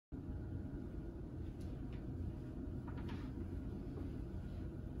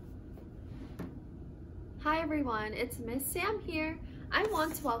Hi everyone, it's Miss Sam here. I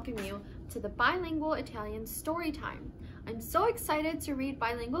want to welcome you to the Bilingual Italian Story Time. I'm so excited to read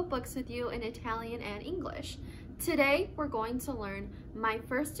bilingual books with you in Italian and English. Today we're going to learn My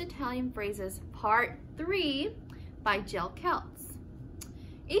First Italian Phrases Part 3 by Jill Keltz.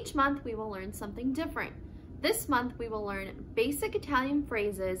 Each month we will learn something different. This month we will learn basic Italian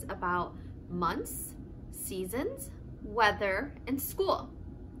phrases about months, seasons, weather, and school.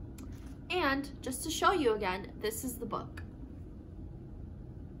 And just to show you again, this is the book.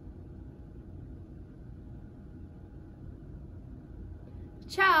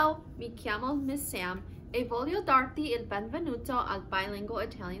 Ciao, mi chiamo Miss Sam e voglio darti il benvenuto al Bilingual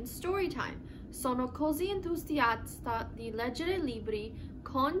Italian Storytime. Sono così entusiasta di leggere libri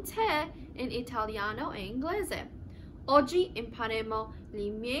con te in italiano e inglese. Oggi impareremo le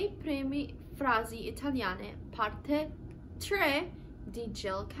mie prime frasi italiane, parte 3 di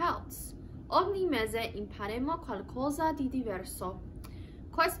Jill Keltz. Ogni mese impareremo qualcosa di diverso.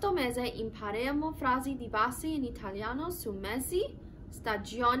 Questo mese impareremo frasi di base in italiano su mesi,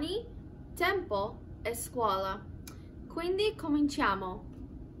 stagioni, tempo e scuola. Quindi cominciamo.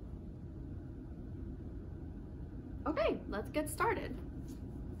 Okay, let's get started.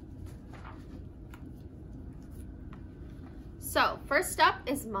 So, first up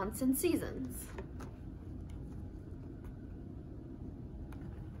is months and seasons.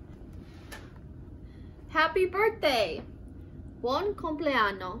 Happy birthday! Buon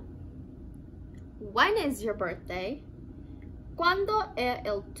compleanno! When is your birthday? Quando è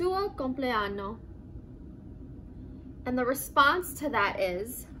il tuo compleanno? And the response to that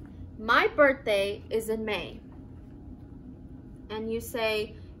is, my birthday is in May. And you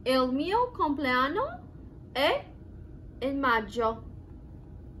say, il mio compleanno è in maggio.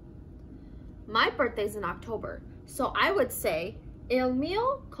 My birthday's in October, so I would say, il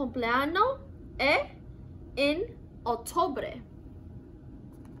mio compleanno è in ottobre.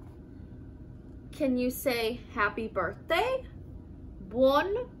 Can you say happy birthday?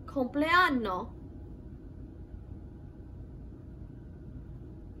 Buon compleanno.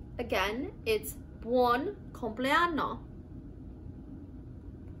 Again, it's buon compleanno.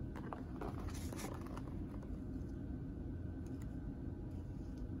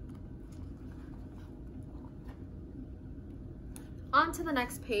 On to the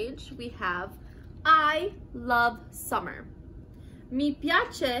next page, we have I love summer. Mi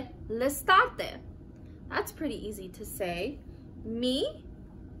piace l'estate. That's pretty easy to say. Mi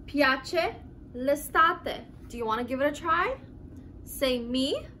piace l'estate. Do you want to give it a try? Say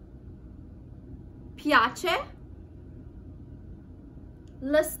mi piace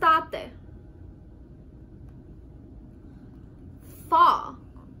l'estate. Fall,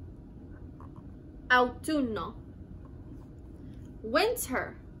 autunno.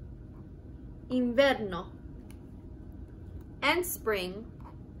 Winter, inverno. And spring,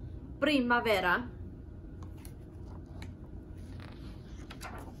 primavera.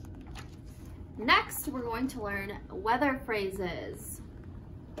 Next, we're going to learn weather phrases.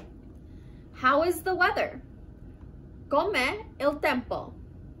 How is the weather? Com'è il tempo?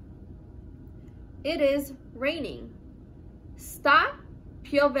 It is raining. Sta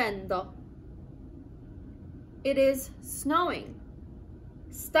piovendo. It is snowing.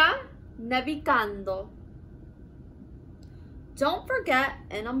 Sta nevicando. Don't forget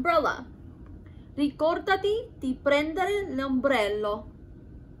an umbrella. Ricordati di prendere l'ombrello.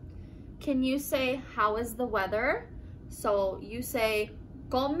 Can you say, how is the weather? So you say,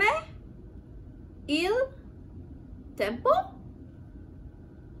 com'è il tempo?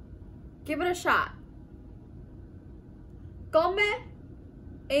 Give it a shot. Com'è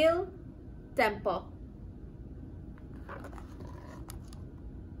il tempo?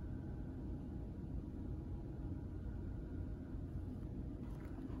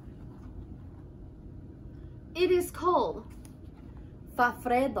 It is cold. Fa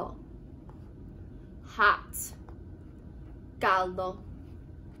freddo. Hot. Caldo.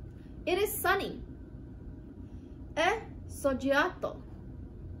 It is sunny. È soleggiato.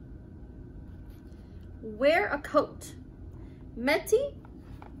 Wear a coat. Metti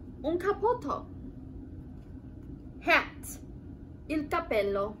un cappotto. Hat. Il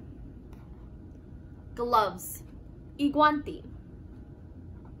cappello. Gloves. I guanti.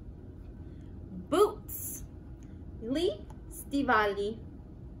 Boots. Gli stivali.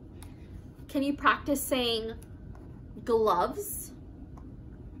 Can you practice saying gloves?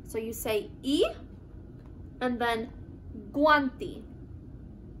 So you say I and then guanti.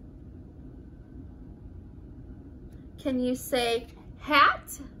 Can you say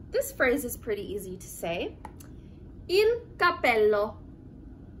hat? This phrase is pretty easy to say. Il cappello.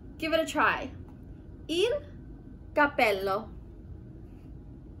 Give it a try. il cappello.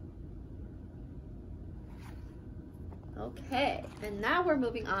 Okay, and now we're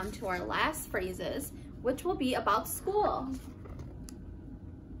moving on to our last phrases, which will be about school.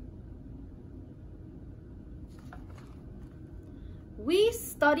 We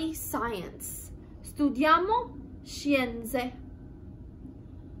study science. Studiamo scienze.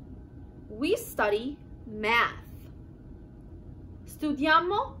 We study math.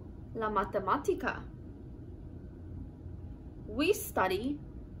 Studiamo la matematica. We study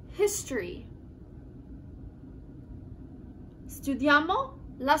history. Studiamo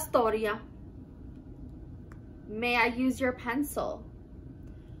la storia. May I use your pencil?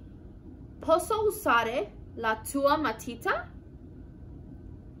 Posso usare la tua matita?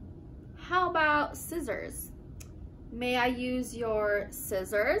 How about scissors? May I use your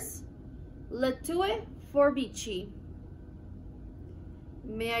scissors? Le tue forbici.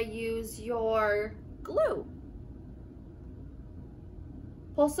 May I use your glue?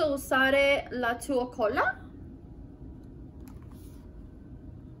 Posso usare la tua colla?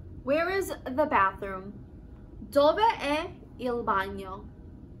 Where is the bathroom? Dove è il bagno?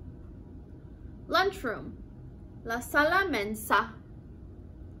 Lunchroom. La sala mensa.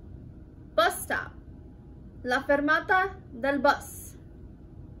 Bus stop. La fermata del bus.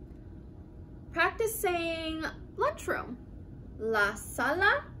 Practice saying lunchroom. La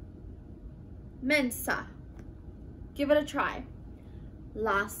sala mensa. Give it a try.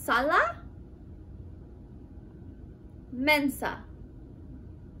 La sala mensa.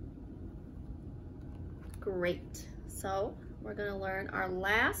 Great. So we're going to learn our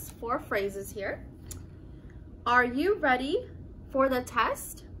last 4 phrases here. Are you ready for the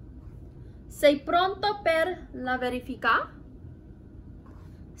test? Sei pronto per la verifica?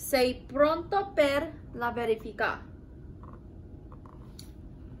 Sei pronto per la verifica?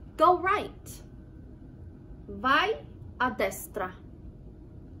 Go right. Vai a destra.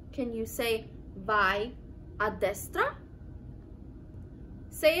 Can you say vai a destra?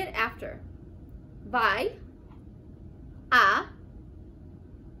 Say it after. Vai a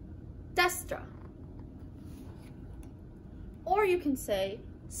destra. Or you can say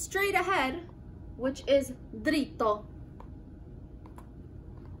straight ahead, which is dritto.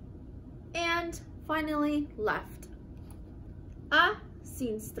 And finally, left. A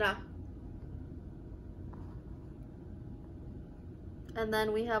sinistra. And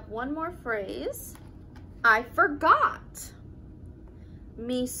then we have one more phrase. I forgot.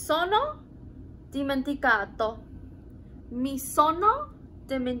 Mi sono dimenticato. Mi sono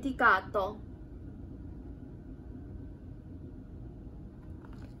dimenticato.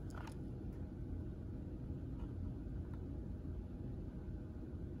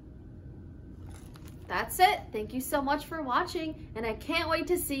 That's it. Thank you so much for watching, and I can't wait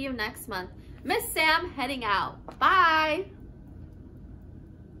to see you next month. Miss Sam heading out. Bye.